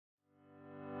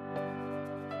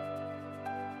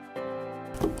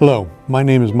Hello, my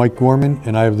name is Mike Gorman,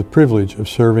 and I have the privilege of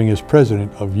serving as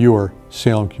president of your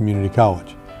Salem Community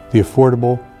College, the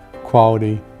affordable,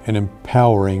 quality, and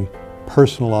empowering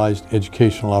personalized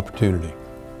educational opportunity.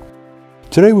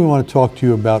 Today we want to talk to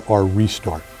you about our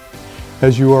restart.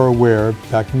 As you are aware,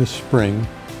 back in the spring,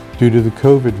 due to the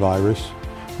COVID virus,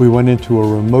 we went into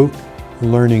a remote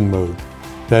learning mode.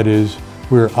 That is,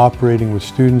 we're operating with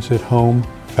students at home,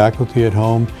 faculty at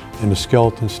home, and a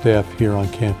skeleton staff here on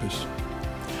campus.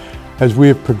 As we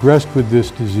have progressed with this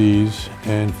disease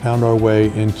and found our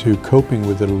way into coping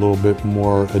with it a little bit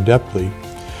more adeptly,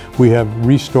 we have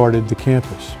restarted the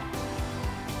campus.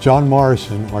 John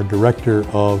Morrison, our Director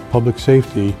of Public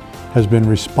Safety, has been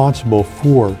responsible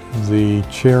for the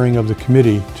chairing of the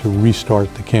committee to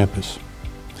restart the campus.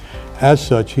 As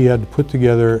such, he had to put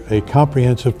together a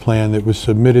comprehensive plan that was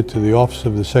submitted to the Office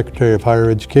of the Secretary of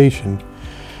Higher Education,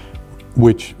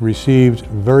 which received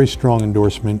very strong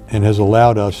endorsement and has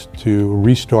allowed us to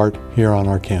restart here on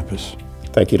our campus.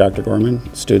 Thank you, Dr.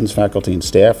 Gorman. Students, faculty, and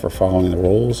staff are following the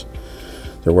rules.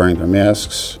 They're wearing their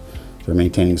masks. They're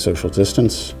maintaining social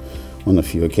distance. On the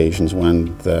few occasions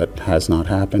when that has not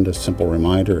happened, a simple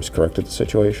reminder has corrected the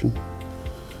situation.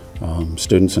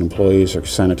 Students and employees are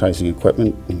sanitizing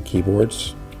equipment and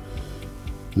keyboards.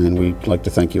 And we'd like to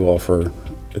thank you all for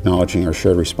acknowledging our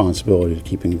shared responsibility to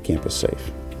keeping the campus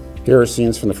safe. Here are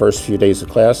scenes from the first few days of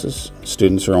classes.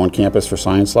 Students are on campus for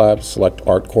science labs, select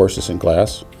art courses in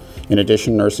class. In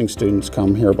addition, nursing students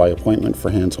come here by appointment for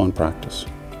hands-on practice.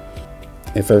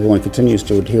 If everyone continues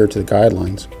to adhere to the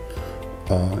guidelines,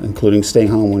 including staying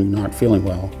home when you're not feeling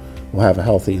well, we'll have a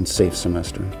healthy and safe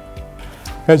semester.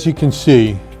 As you can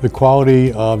see, the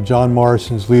quality of John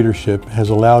Morrison's leadership has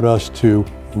allowed us to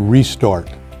restart.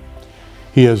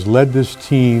 He has led this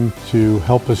team to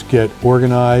help us get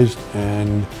organized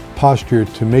and postured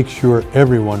to make sure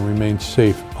everyone remains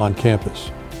safe on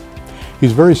campus.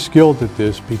 He's very skilled at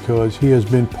this because he has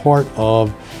been part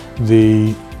of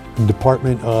the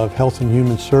Department of Health and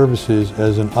Human Services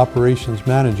as an operations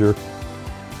manager.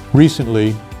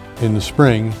 Recently, in the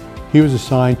spring, he was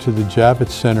assigned to the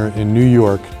Javits Center in New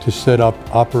York to set up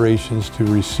operations to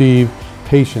receive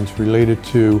patients related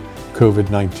to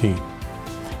COVID-19.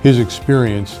 His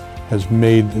experience has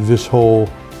made this whole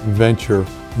venture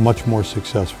much more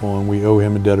successful, and we owe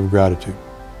him a debt of gratitude.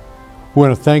 We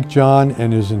want to thank John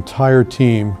and his entire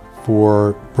team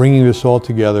for bringing this all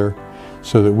together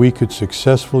so that we could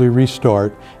successfully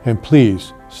restart, and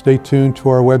please stay tuned to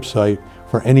our website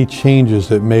for any changes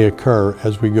that may occur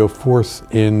as we go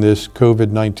forth in this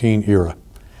COVID-19 era.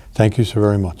 Thank you so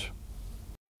very much.